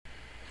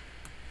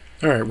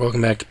Alright,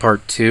 welcome back to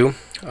part 2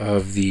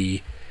 of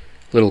the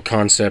little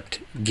concept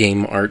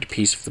game art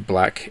piece of the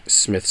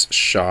blacksmith's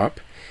shop.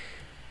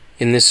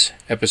 In this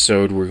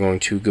episode we're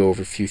going to go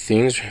over a few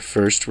things.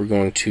 First we're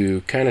going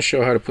to kind of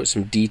show how to put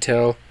some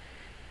detail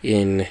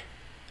in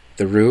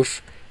the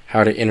roof,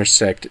 how to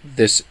intersect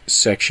this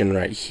section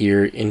right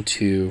here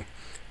into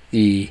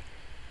the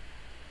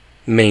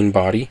main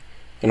body,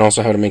 and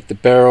also how to make the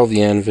barrel,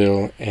 the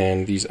anvil,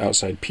 and these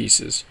outside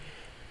pieces.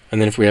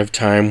 And then if we have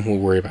time we'll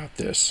worry about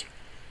this.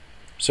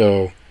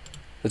 So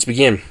let's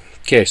begin.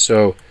 Okay,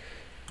 so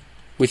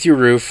with your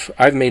roof,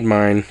 I've made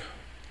mine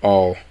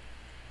all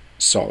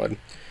solid.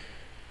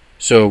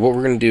 So what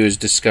we're going to do is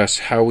discuss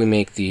how we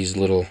make these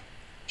little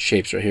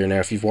shapes right here. Now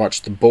if you've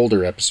watched the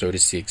boulder episode,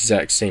 it's the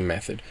exact same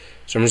method.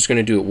 So I'm just going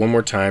to do it one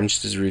more time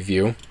just as a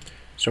review.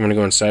 So I'm going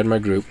to go inside my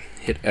group,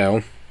 hit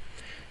L,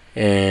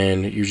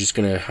 and you're just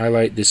going to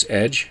highlight this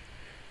edge.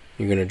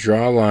 You're going to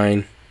draw a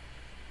line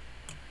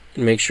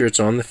and make sure it's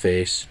on the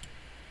face.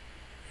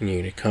 And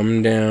you're going to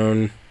come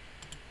down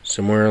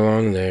somewhere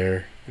along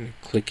there and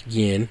click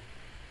again.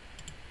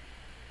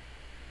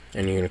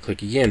 And you're going to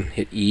click again.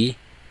 Hit E.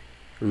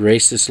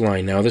 Erase this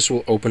line. Now this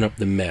will open up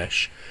the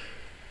mesh.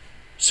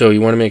 So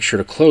you want to make sure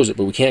to close it,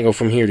 but we can't go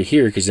from here to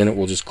here because then it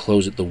will just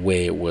close it the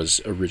way it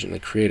was originally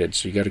created.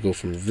 So you got to go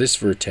from this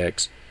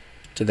vertex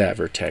to that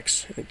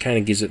vertex. It kind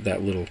of gives it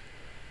that little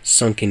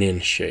sunken in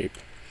shape.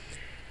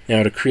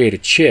 Now to create a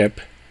chip,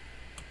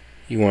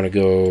 you want to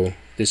go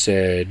this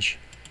edge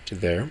to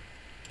there.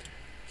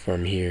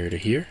 From here to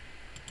here,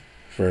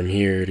 from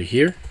here to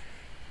here,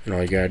 and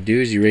all you gotta do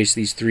is erase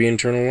these three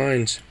internal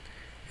lines,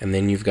 and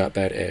then you've got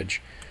that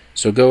edge.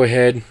 So go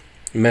ahead,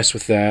 mess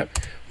with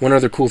that. One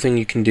other cool thing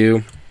you can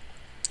do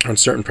on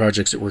certain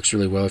projects, it works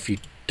really well. If you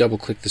double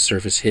click the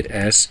surface, hit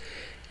S,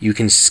 you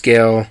can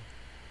scale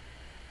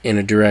in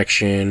a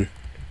direction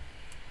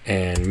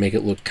and make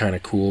it look kind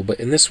of cool, but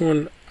in this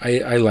one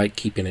I like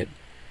keeping it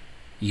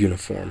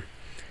uniform.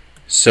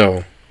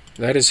 So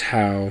that is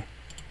how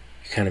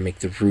kind of make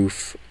the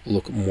roof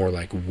look more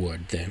like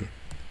wood than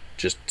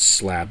just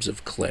slabs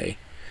of clay.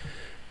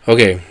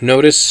 Okay,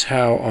 notice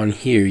how on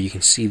here you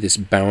can see this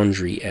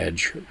boundary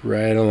edge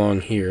right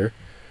along here,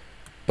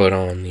 but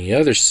on the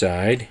other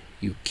side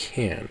you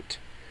can't.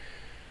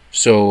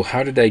 So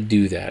how did I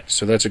do that?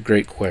 So that's a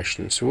great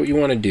question. So what you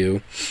want to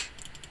do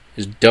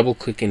is double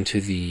click into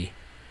the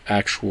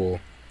actual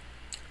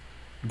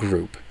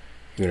group.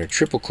 You're going to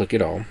triple click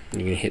it all,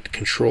 and you're going to hit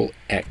Control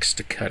X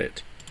to cut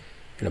it.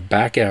 You're going to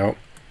back out,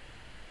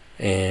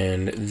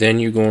 and then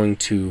you're going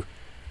to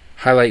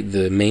highlight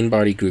the main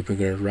body group. You're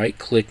going to right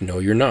click. No,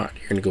 you're not.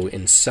 You're going to go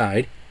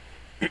inside.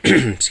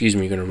 Excuse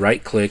me. You're going to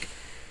right click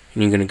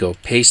and you're going to go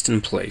paste in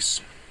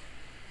place.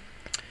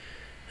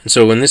 And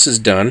so when this is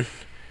done,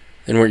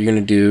 then what you're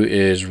going to do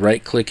is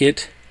right click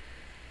it,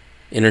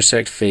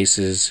 intersect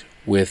faces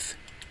with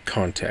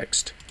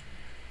context.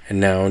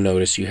 And now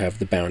notice you have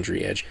the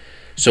boundary edge.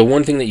 So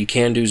one thing that you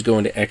can do is go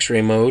into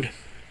X-ray mode,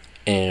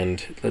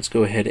 and let's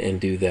go ahead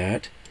and do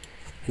that.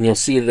 And you'll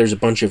see that there's a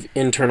bunch of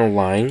internal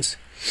lines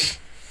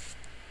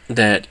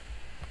that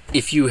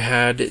if you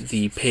had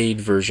the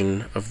paid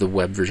version of the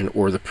web version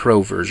or the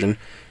pro version,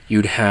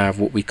 you'd have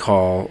what we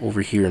call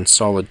over here in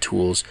Solid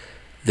Tools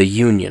the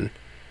union.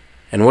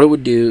 And what it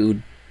would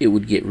do, it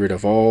would get rid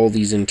of all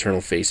these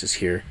internal faces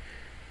here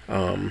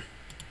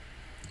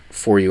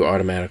for you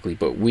automatically,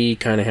 but we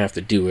kind of have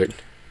to do it.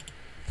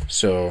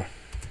 So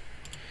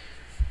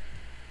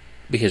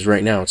because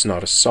right now it's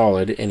not a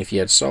solid, and if you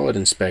had Solid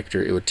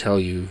Inspector it would tell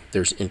you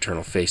there's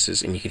internal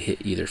faces, and you could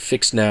hit either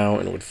Fix Now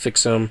and it would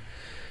fix them,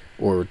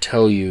 or it would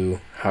tell you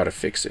how to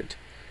fix it.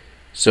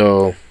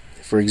 So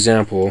for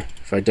example,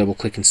 if I double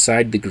click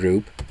inside the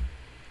group,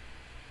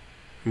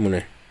 I'm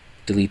going to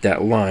delete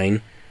that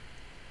line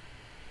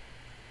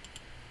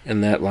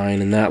and that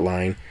line and that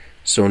line.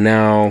 So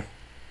now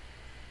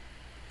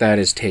that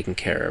is taken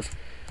care of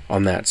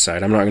on that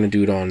side. I'm not going to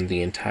do it on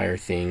the entire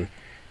thing.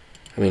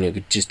 I mean, it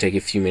could just take a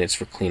few minutes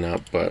for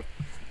cleanup, but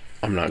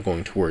I'm not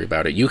going to worry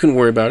about it. You can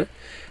worry about it,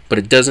 but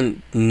it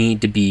doesn't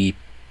need to be,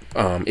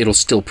 it'll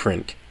still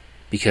print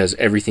because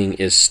everything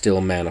is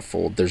still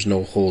manifold. There's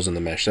no holes in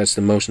the mesh. That's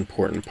the most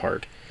important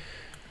part.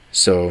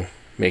 So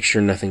make sure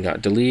nothing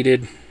got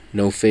deleted.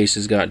 No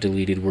faces got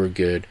deleted. We're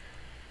good.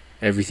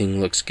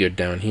 Everything looks good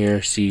down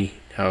here. See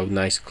how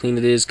nice and clean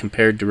it is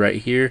compared to right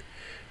here?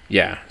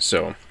 Yeah,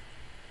 so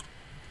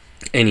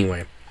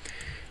anyway.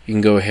 You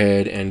can go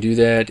ahead and do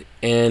that,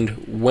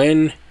 and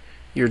when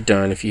you're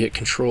done, if you hit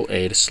Control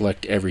A to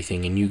select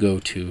everything and you go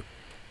to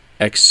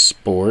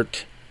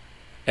Export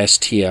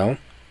STL,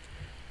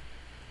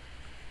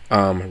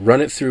 run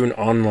it through an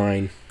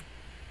online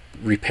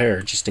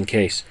repair just in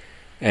case,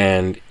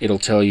 and it'll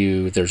tell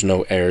you there's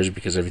no errors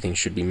because everything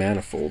should be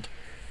manifold.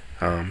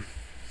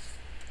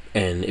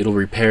 And it'll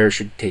repair,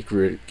 should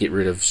get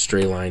rid of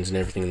stray lines and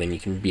everything, and then you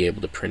can be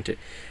able to print it.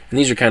 And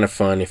these are kind of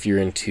fun if you're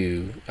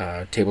into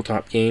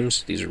tabletop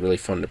games. These are really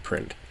fun to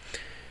print.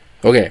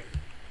 Okay,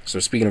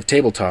 so speaking of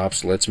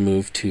tabletops, let's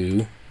move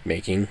to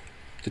making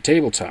the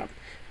tabletop.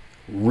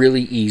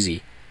 Really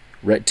easy.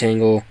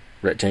 Rectangle,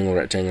 rectangle,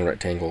 rectangle,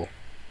 rectangle.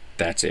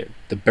 That's it.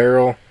 The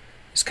barrel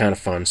is kind of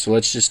fun, so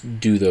let's just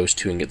do those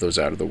two and get those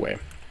out of the way.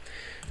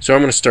 So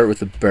I'm going to start with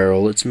the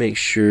barrel. Let's make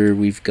sure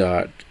we've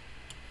got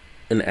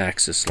an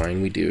axis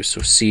line. We do.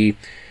 So see,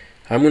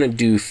 I'm going to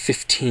do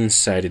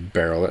 15-sided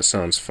barrel. That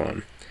sounds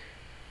fun.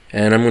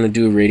 And I'm going to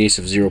do a radius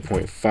of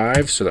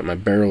 0.5 so that my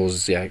barrel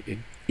is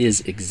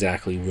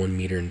exactly 1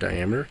 meter in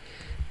diameter.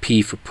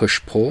 P for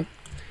push-pull.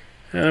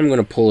 I'm going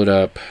to pull it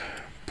up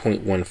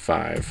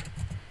 0.15.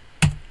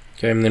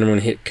 Okay, and then I'm going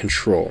to hit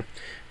Control.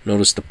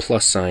 Notice the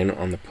plus sign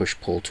on the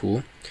push-pull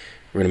tool.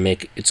 We're going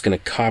to it's going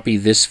to copy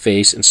this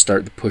face and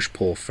start the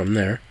push-pull from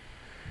there.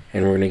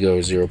 And we're going to go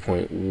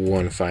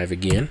 0.15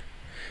 again.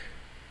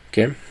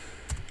 Okay,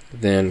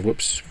 then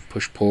whoops,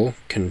 push-pull,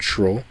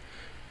 Control.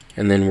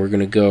 And then we're going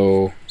to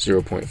go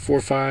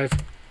 0.45.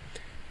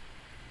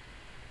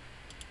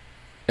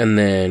 And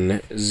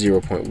then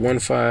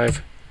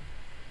 0.15.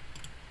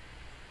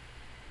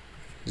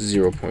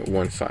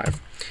 0.15.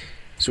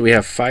 So we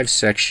have 5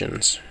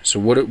 sections. So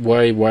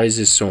why is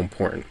this so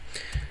important?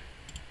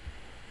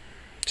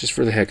 Just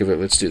for the heck of it,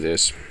 let's do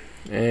this.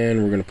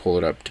 And we're going to pull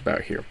it up to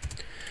about here.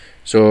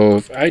 So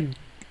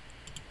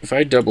if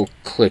I double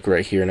click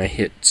right here and I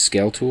hit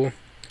Scale tool,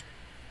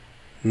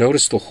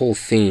 notice the whole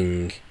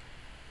thing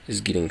is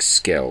getting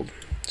scaled.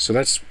 So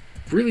that's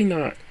really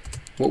not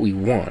what we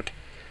want.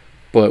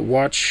 But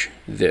watch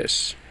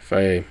this. If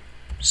I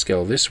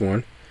scale this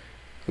one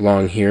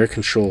along here,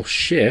 Control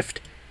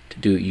Shift to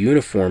do it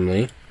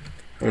uniformly,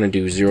 I'm going to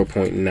do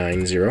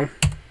 0.90.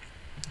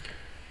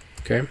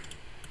 Okay.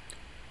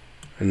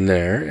 And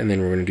there, and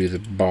then we're going to do the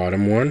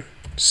bottom one,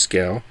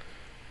 scale,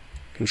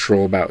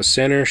 Control about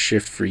center,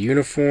 Shift for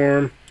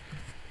uniform,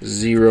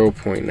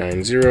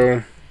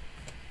 0.90,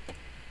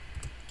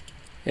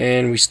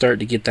 and we start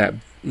to get that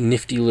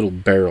nifty little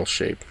barrel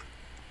shape.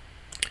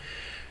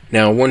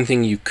 Now, one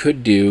thing you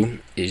could do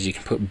is you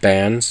can put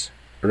bands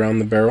around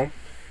the barrel.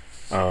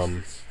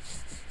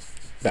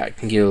 That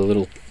can get a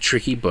little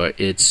tricky, but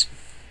it's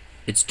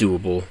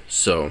doable.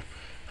 So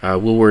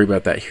we'll worry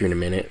about that here in a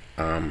minute.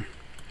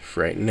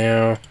 For right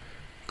now,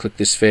 click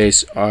this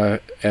face,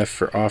 F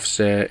for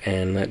offset,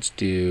 and let's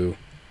do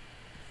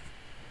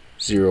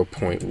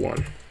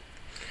 0.1.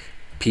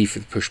 P for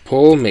the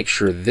push-pull, make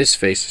sure this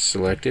face is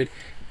selected,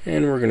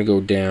 and we're going to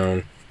go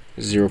down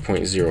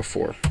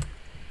 0.04.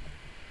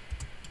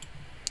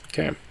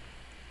 Okay.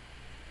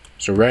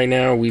 So right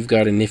now we've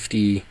got a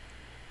nifty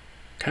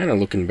kind of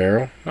looking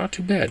barrel, not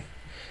too bad.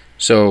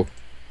 So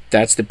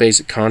that's the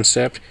basic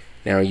concept.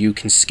 Now you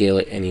can scale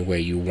it any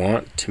way you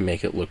want to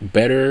make it look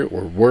better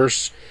or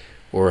worse,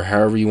 or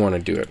however you want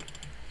to do it.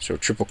 So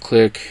triple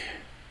click,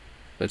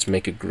 let's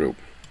make a group.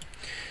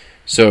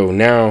 So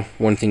now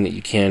one thing that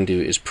you can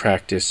do is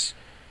practice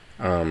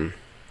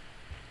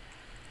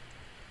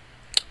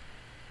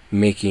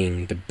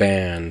making the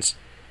bands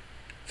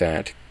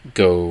that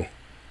go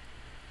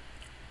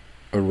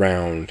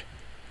around,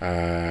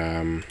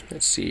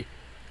 let's see,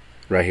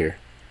 right here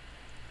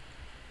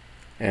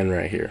and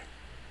right here.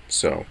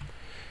 So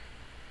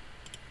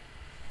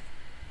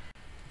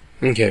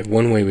okay,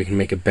 one way we can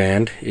make a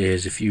band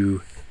is if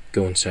you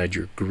go inside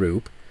your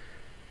group,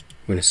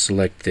 we're going to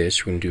select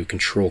this, we're going to do a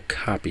Control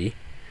Copy.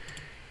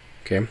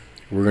 Okay,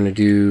 we're going to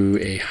do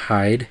a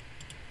hide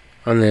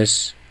on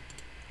this,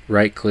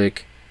 right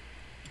click,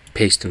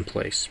 paste in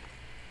place.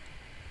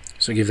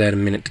 So give that a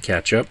minute to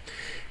catch up.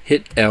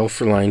 Hit L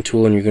for line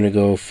tool, and you're going to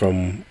go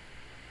from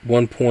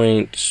one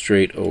point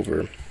straight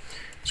over.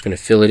 It's going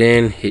to fill it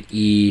in. Hit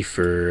E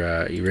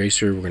for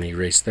eraser, we're going to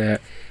erase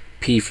that.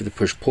 P for the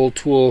push-pull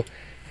tool,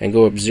 and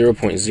go up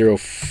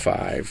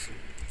 0.05.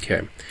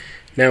 Okay,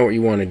 now what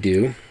you want to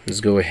do is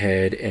go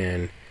ahead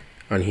and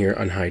on here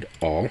unhide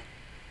all.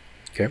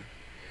 Okay,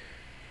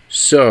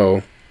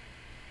 so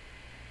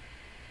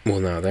well,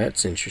 now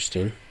that's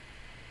interesting.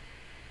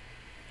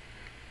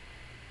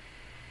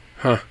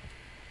 Huh.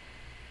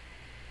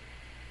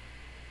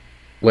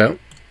 Well,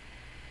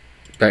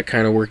 that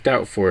kind of worked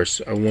out for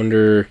us. I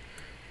wonder.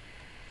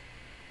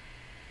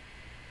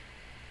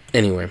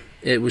 Anyway,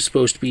 it was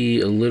supposed to be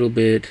a little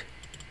bit.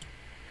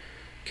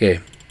 Okay,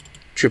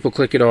 triple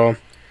click it all,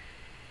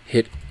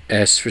 hit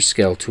S for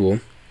scale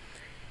tool,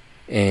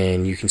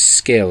 and you can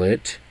scale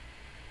it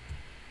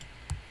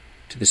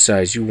to the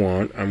size you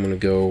want. I'm going to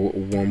go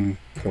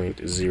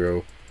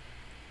 1.02,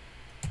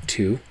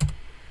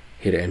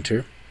 hit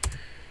enter,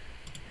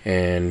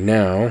 and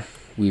now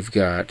we've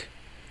got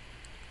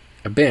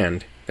a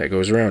band that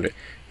goes around it.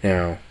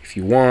 Now, if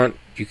you want,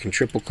 you can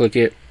triple click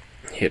it,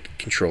 hit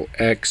Control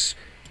X,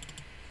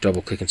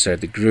 double click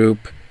inside the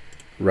group,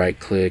 right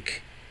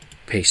click,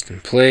 paste in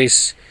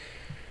place,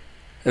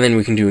 and then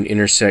we can do an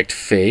intersect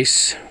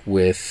face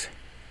with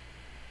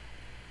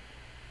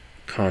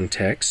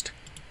context,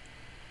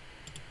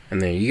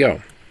 and there you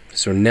go.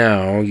 So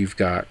now you've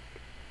got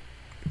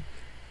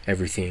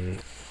everything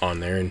on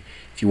there, and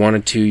if you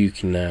wanted to, you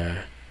can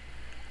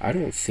I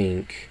don't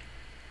think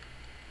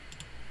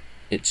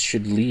it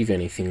should leave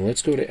anything.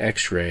 Let's go to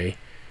X-ray,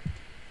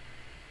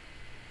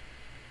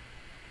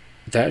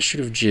 that should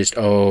have just,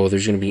 oh,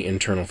 there's going to be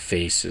internal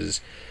faces.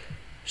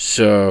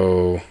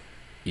 So,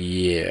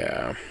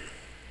 yeah.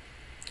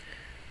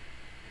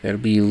 That'll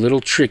be a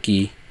little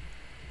tricky,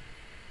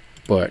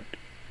 but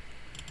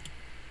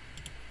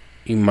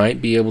you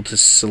might be able to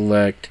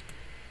select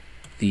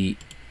the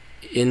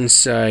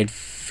inside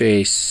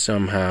face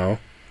somehow.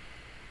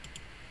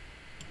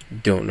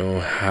 Don't know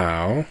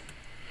how.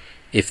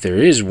 If there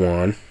is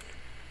one,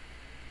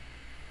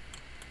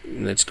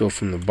 let's go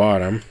from the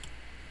bottom.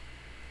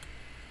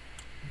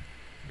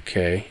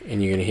 Okay,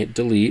 and you're going to hit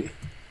delete.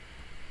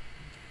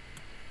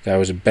 That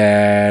was a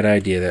bad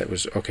idea. That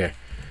was, okay.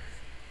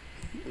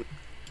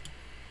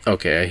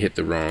 Okay, I hit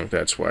the wrong.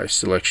 That's why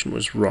selection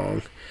was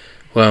wrong.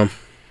 Well,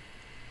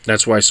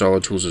 that's why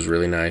Solid Tools is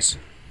really nice.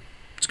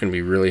 It's going to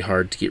be really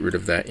hard to get rid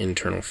of that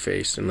internal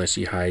face unless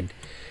you hide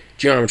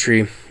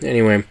geometry.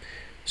 Anyway,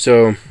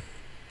 so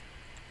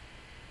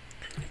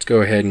let's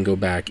go ahead and go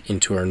back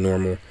into our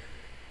normal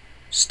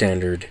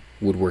standard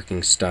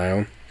woodworking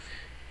style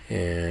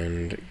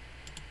and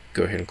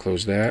go ahead and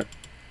close that.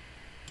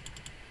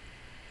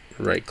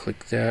 Right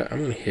click that. I'm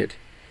going to hit,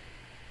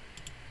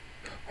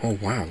 oh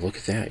wow, look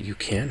at that. You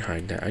can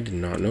hide that. I did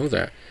not know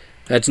that.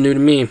 That's new to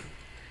me.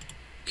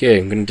 Okay,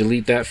 I'm going to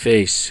delete that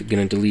face. I'm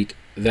going to delete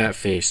that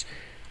face.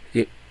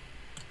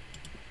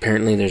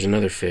 Apparently there's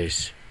another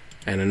face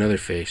and another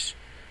face.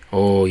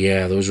 Oh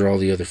yeah, those are all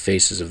the other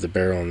faces of the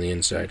barrel on the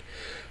inside.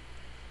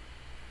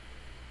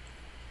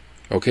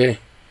 Okay,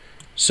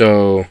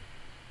 so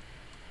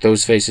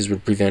those faces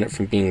would prevent it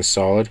from being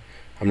solid.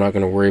 I'm not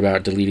going to worry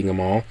about deleting them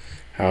all.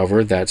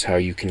 However, that's how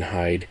you can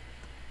hide.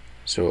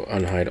 So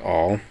unhide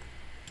all.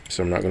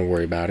 So I'm not going to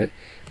worry about it.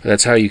 But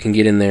that's how you can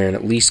get in there and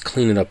at least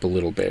clean it up a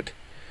little bit.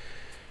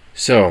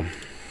 So,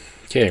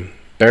 okay,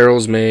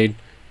 barrel's made.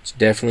 It's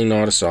definitely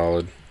not a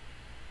solid.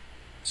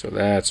 So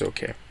that's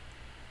okay.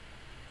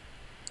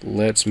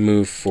 Let's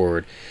move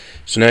forward.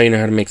 So now you know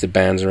how to make the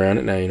bands around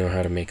it. Now you know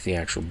how to make the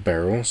actual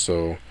barrel.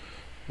 So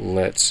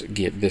let's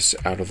get this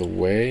out of the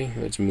way.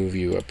 Let's move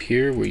you up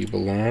here where you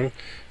belong.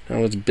 Now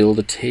let's build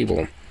a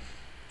table.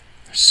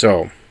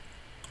 So,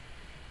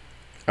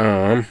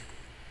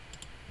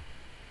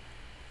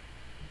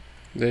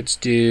 let's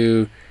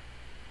do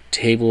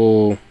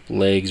table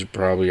legs,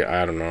 probably,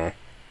 I don't know,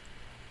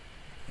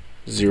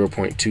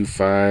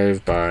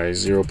 0.25 by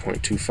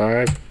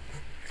 0.25.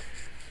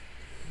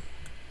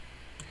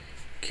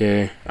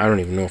 Okay, I don't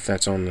even know if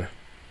that's on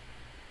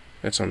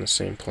the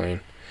same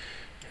plane.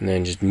 And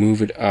then just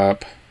move it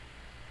up.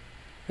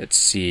 Let's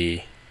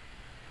see.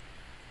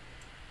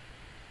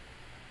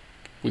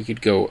 We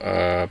could go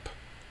up.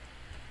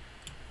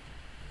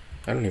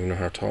 I don't even know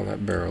how tall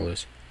that barrel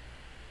is.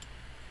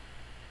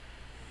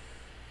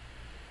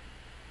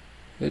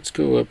 Let's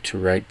go up to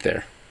right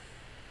there.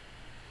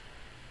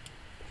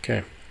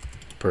 Okay,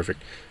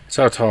 perfect. That's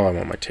how tall I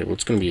want my table.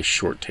 It's going to be a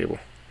short table.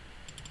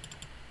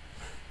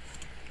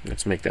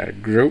 Let's make that a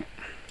group.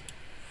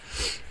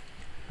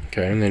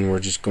 Okay, and then we're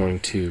just going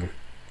to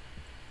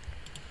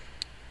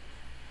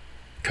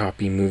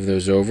copy, move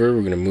those over. We're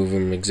going to move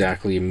them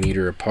exactly 1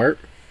 meter apart.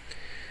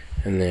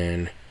 And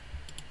then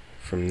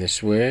from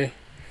this way,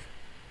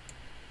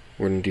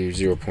 we're going to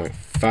do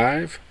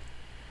 0.5.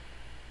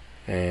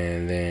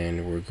 And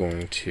then we're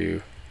going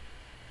to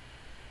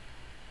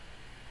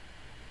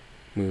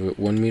move it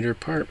 1 meter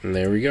apart. And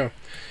there we go.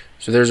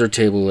 So there's our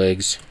table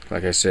legs.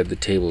 Like I said, the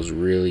table is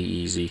really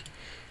easy.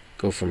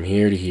 Go from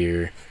here to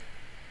here,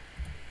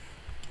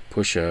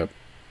 push up,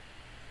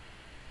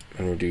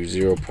 and we'll do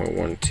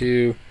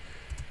 0.12.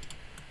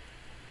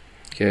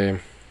 Okay,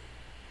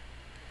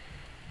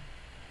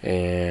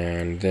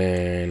 and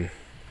then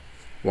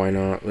why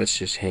not, let's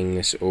just hang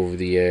this over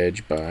the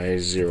edge by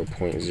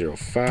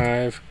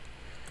 0.05.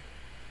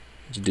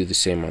 Let's do the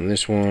same on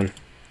this one.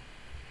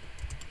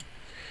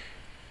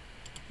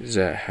 Is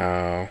that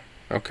how?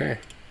 Okay,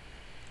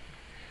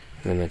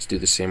 and then let's do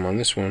the same on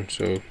this one.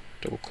 So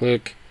double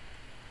click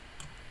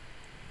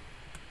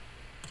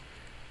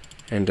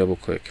and double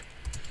click.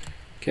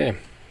 Okay,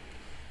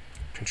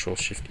 Control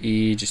Shift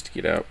E just to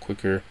get out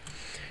quicker.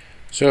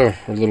 So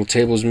our little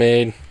table's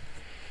made.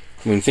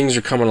 I mean, things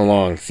are coming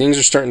along. Things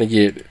are starting to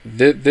get,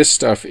 this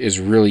stuff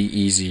is really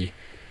easy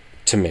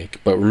to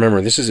make. But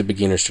remember, this is a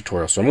beginner's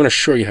tutorial, so I'm going to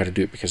show you how to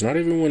do it because not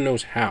everyone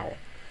knows how.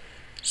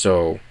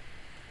 So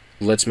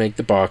let's make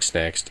the box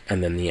next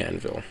and then the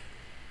anvil.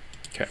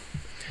 Okay,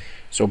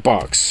 so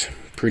box,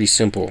 pretty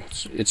simple.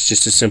 It's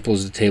just as simple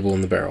as the table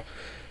and the barrel.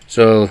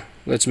 So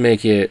let's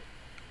make it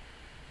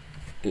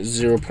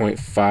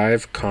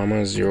 0.5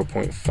 comma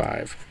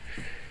 0.5.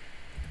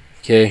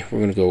 Okay, we're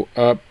gonna go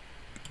up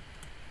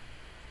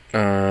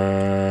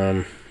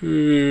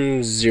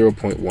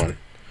 0.1.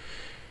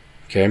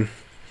 Okay, and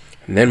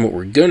then what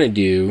we're gonna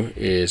do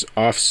is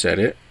offset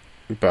it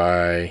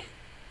by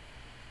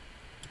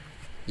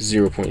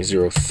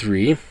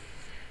 0.03.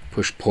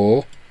 Push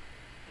pull,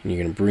 and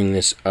you're gonna bring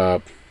this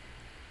up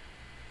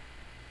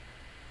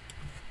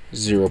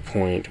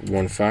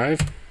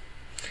 0.15.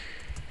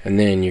 And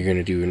then you're going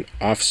to do an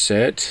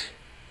offset,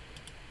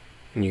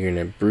 and you're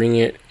going to bring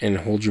it and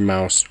hold your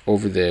mouse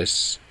over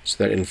this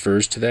so that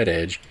infers to that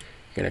edge.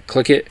 You're going to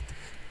click it,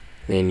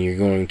 then you're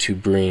going to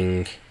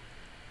bring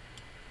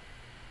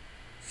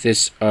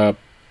this up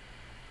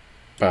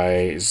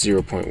by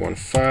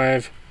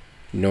 0.15.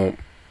 Nope.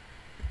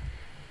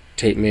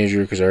 Tape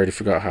measure, because I already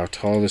forgot how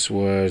tall this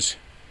was.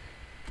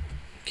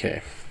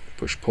 Okay,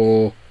 push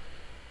pull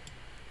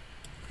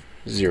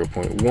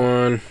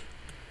 0.1.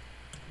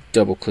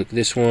 Double click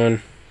this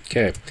one.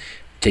 Okay,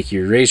 take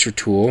your eraser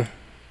tool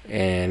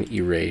and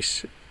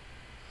erase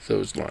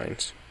those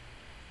lines.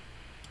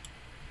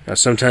 Now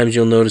sometimes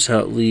you'll notice how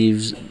it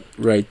leaves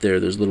right there,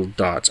 those little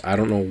dots. I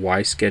don't know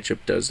why SketchUp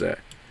does that,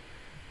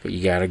 but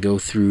you gotta go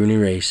through and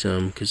erase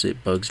them because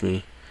it bugs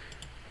me.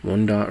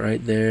 One dot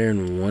right there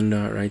and one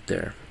dot right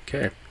there.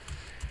 Okay,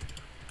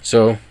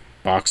 so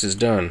box is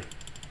done.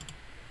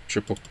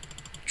 Triple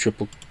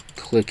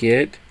click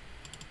it.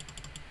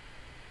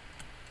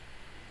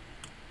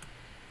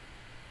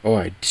 Oh,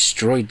 I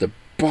destroyed the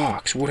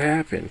box. What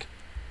happened?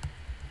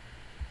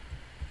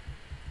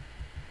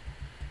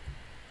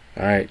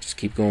 Alright, just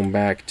keep going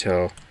back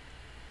till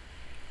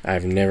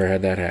I've never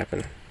had that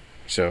happen.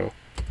 So,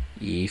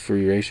 E for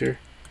eraser.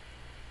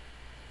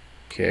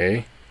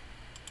 Okay.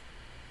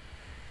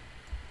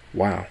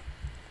 Wow.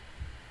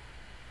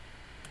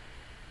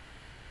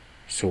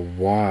 So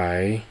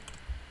why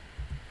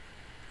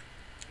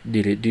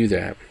did it do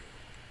that?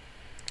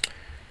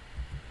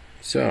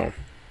 So,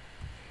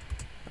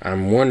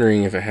 I'm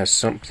wondering if it has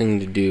something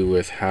to do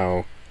with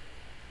how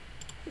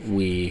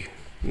we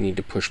need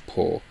to push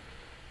pull.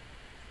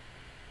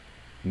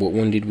 What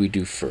one did we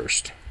do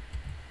first?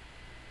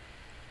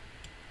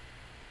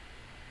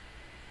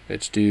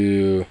 Let's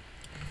do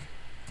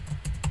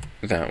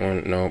that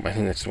one. Nope, I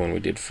think that's the one we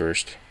did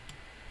first.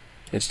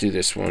 Let's do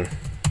this one.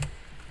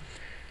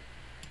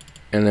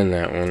 And then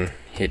that one.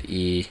 Hit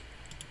E.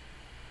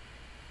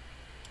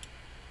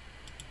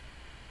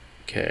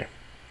 Okay.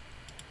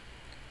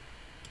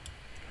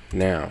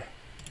 Now.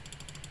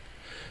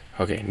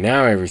 Okay,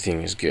 now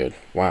everything is good.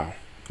 Wow.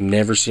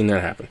 Never seen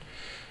that happen.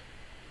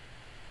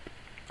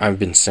 I've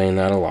been saying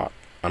that a lot.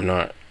 I'm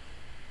not...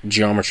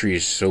 Geometry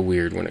is so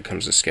weird when it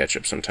comes to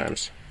SketchUp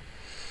sometimes.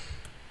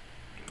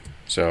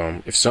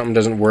 So, if something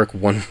doesn't work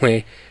one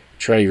way,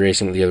 try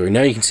erasing it the other way.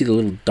 Now you can see the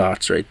little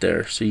dots right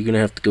there. So you're going to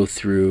have to go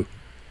through...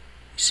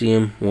 See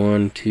them?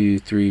 1, 2,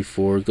 3,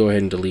 4. Go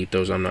ahead and delete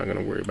those. I'm not going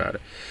to worry about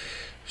it.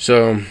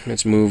 So,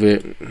 let's move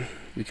it.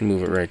 We can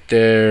move it right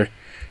there.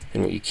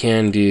 And what you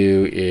can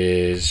do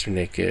is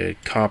make a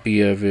copy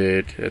of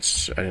it. I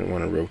didn't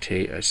want to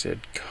rotate. I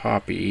said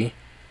copy.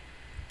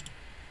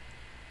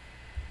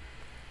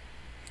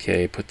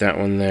 Okay, put that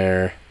one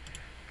there.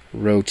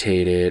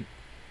 Rotate it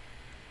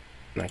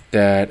like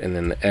that. And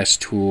then the S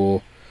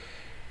tool.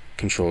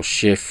 Control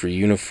Shift for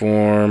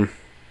uniform.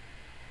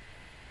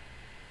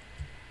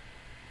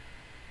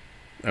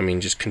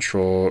 Just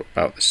control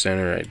about the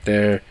center right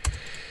there.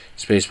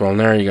 Spacebar.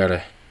 Now you got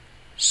a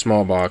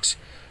small box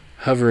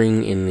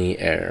hovering in the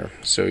air.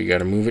 So you got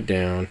to move it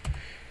down.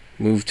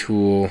 Move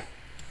tool.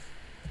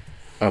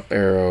 Up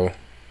arrow.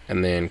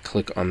 And then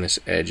click on this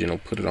edge and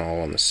it'll put it all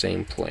on the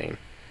same plane.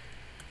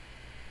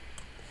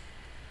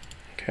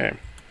 Okay.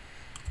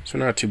 So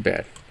not too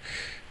bad.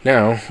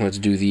 Now let's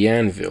do the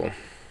anvil.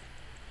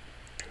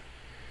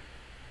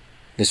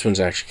 This one's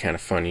actually kind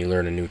of fun. You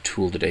learn a new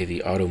tool today,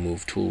 the auto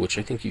move tool, which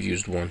I think you've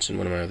used once in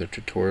one of my other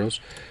tutorials.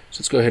 So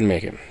let's go ahead and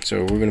make it.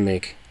 So we're going to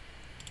make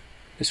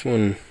this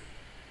one.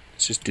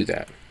 Let's just do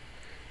that.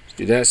 Let's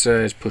do that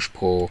size, push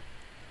pull.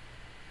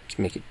 Let's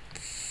make it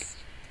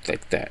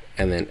like that.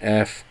 And then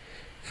F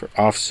for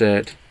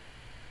offset.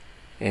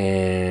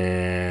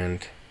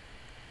 And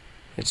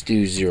let's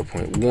do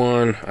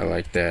 0.1. I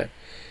like that.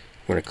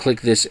 We're going to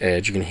click this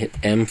edge. You're going to hit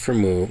M for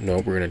move. No,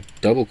 we're going to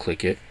double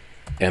click it.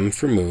 M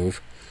for move.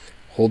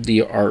 Hold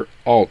the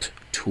Alt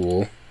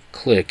tool,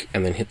 click,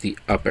 and then hit the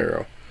up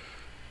arrow.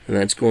 And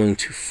that's going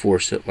to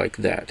force it like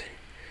that.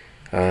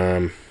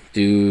 Do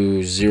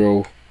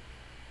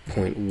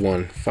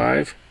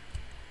 0.15.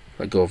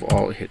 Let go of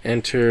Alt, hit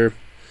Enter.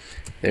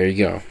 There you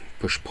go.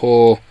 Push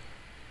pull.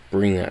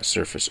 Bring that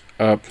surface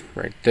up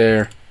right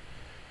there.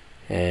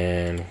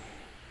 And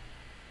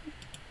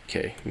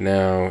okay,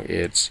 now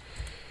it's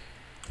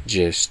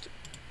just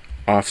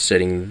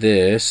offsetting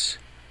this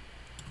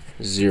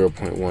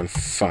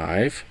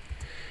 0.15.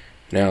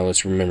 Now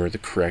let's remember the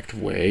correct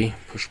way.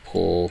 Push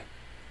pull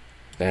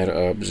that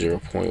up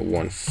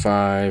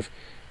 0.15.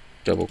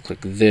 Double click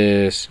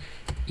this.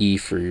 E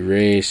for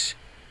erase.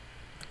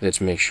 Let's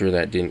make sure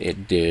that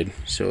it did.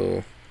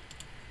 So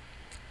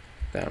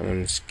that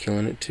one's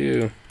killing it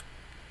too.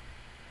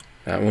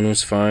 That one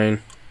was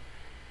fine.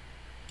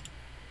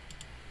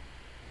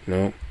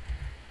 Nope.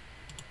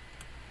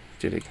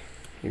 Did it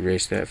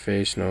erase that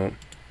face? Nope.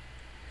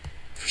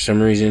 For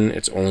some reason,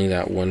 it's only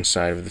that one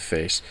side of the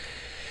face.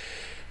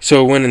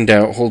 So when in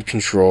doubt, hold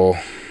Control.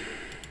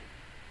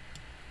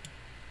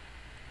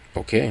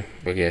 Okay,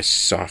 I guess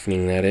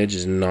softening that edge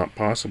is not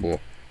possible.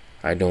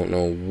 I don't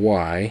know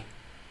why.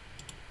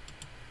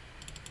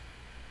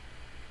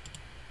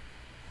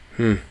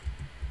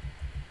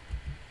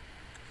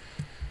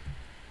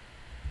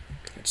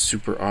 That's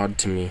super odd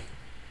to me.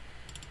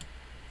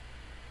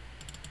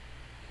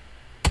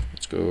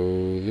 Let's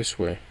go this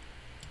way.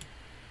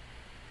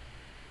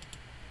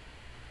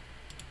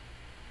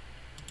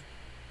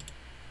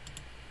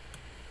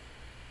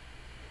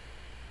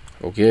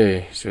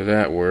 Okay, so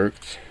that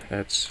worked.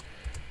 That's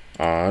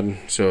odd.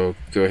 So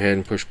go ahead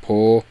and push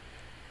pull.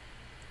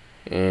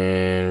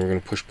 And we're going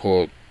to push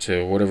pull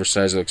to whatever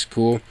size looks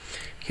cool.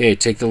 Okay,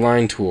 take the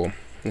line tool.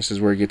 This is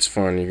where it gets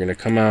fun. You're going to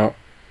come out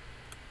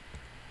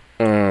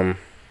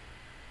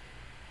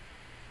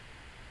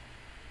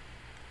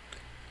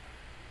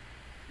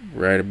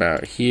right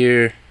about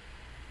here.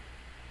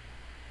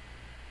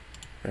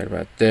 Right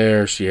about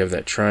there. So you have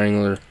that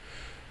triangular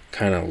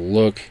kind of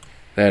look.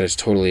 That is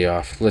totally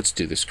off. Let's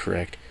do this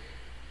correct.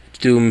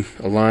 Do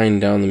a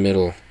line down the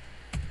middle.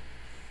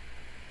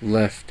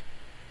 Left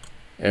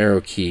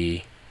arrow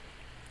key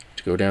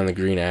to go down the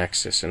green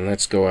axis, and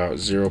let's go out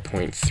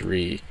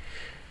 0.3.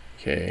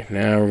 Okay,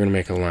 now we're going to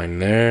make a line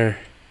there,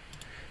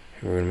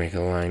 and we're going to make a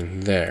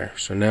line there.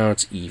 So now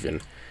it's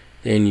even.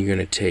 Then you're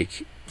going to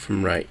take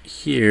from right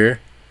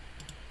here,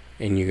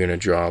 and you're going to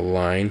draw a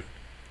line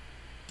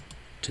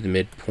to the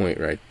midpoint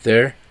right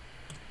there,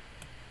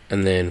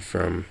 and then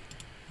from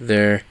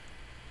there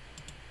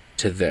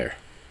to there.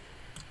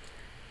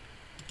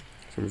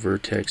 From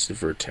vertex to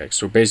vertex.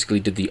 So basically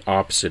did the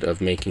opposite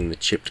of making the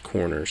chipped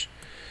corners.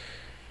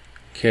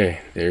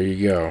 Okay, there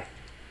you go.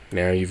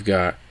 Now you've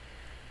got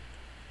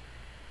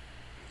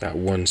that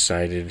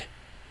one-sided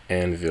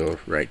anvil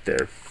right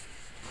there.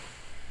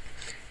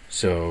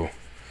 So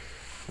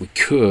we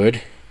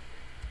could,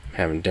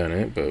 haven't done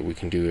it, but we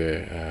can do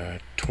a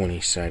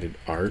 20-sided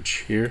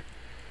arch here.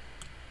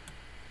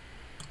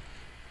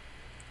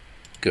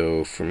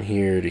 Go from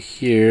here to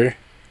here.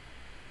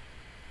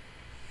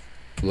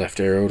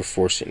 Left arrow to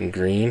force it in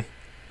green.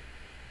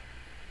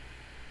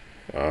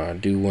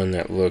 Do one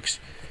that looks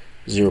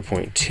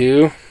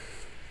 0.2,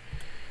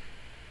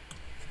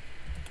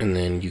 and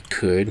then you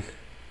could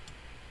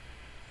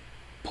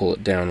pull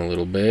it down a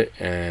little bit,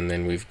 and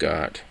then we've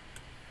got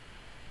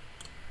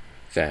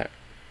that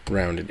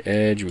rounded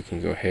edge. We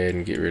can go ahead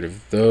and get rid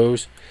of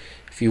those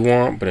if you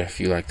want, but if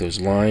you like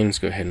those lines,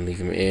 go ahead and leave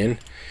them in.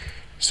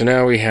 So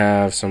now we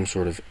have some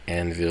sort of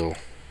anvil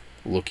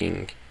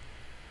looking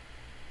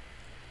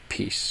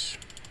piece.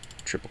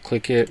 Triple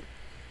click it,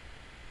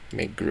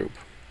 make group.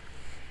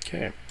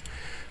 Okay.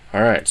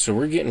 Alright, so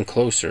we're getting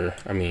closer.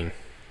 I mean,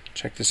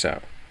 check this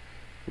out.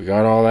 We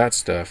got all that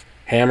stuff.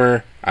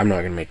 Hammer, I'm not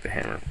going to make the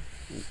hammer.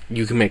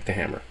 You can make the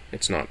hammer.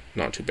 It's not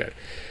too bad.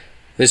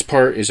 This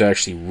part is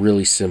actually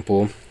really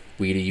simple.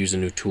 We need to use a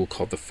new tool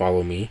called the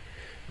Follow Me.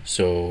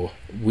 So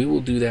we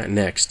will do that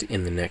next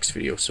in the next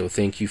video. So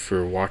thank you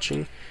for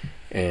watching,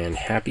 and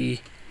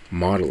happy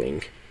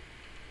modeling.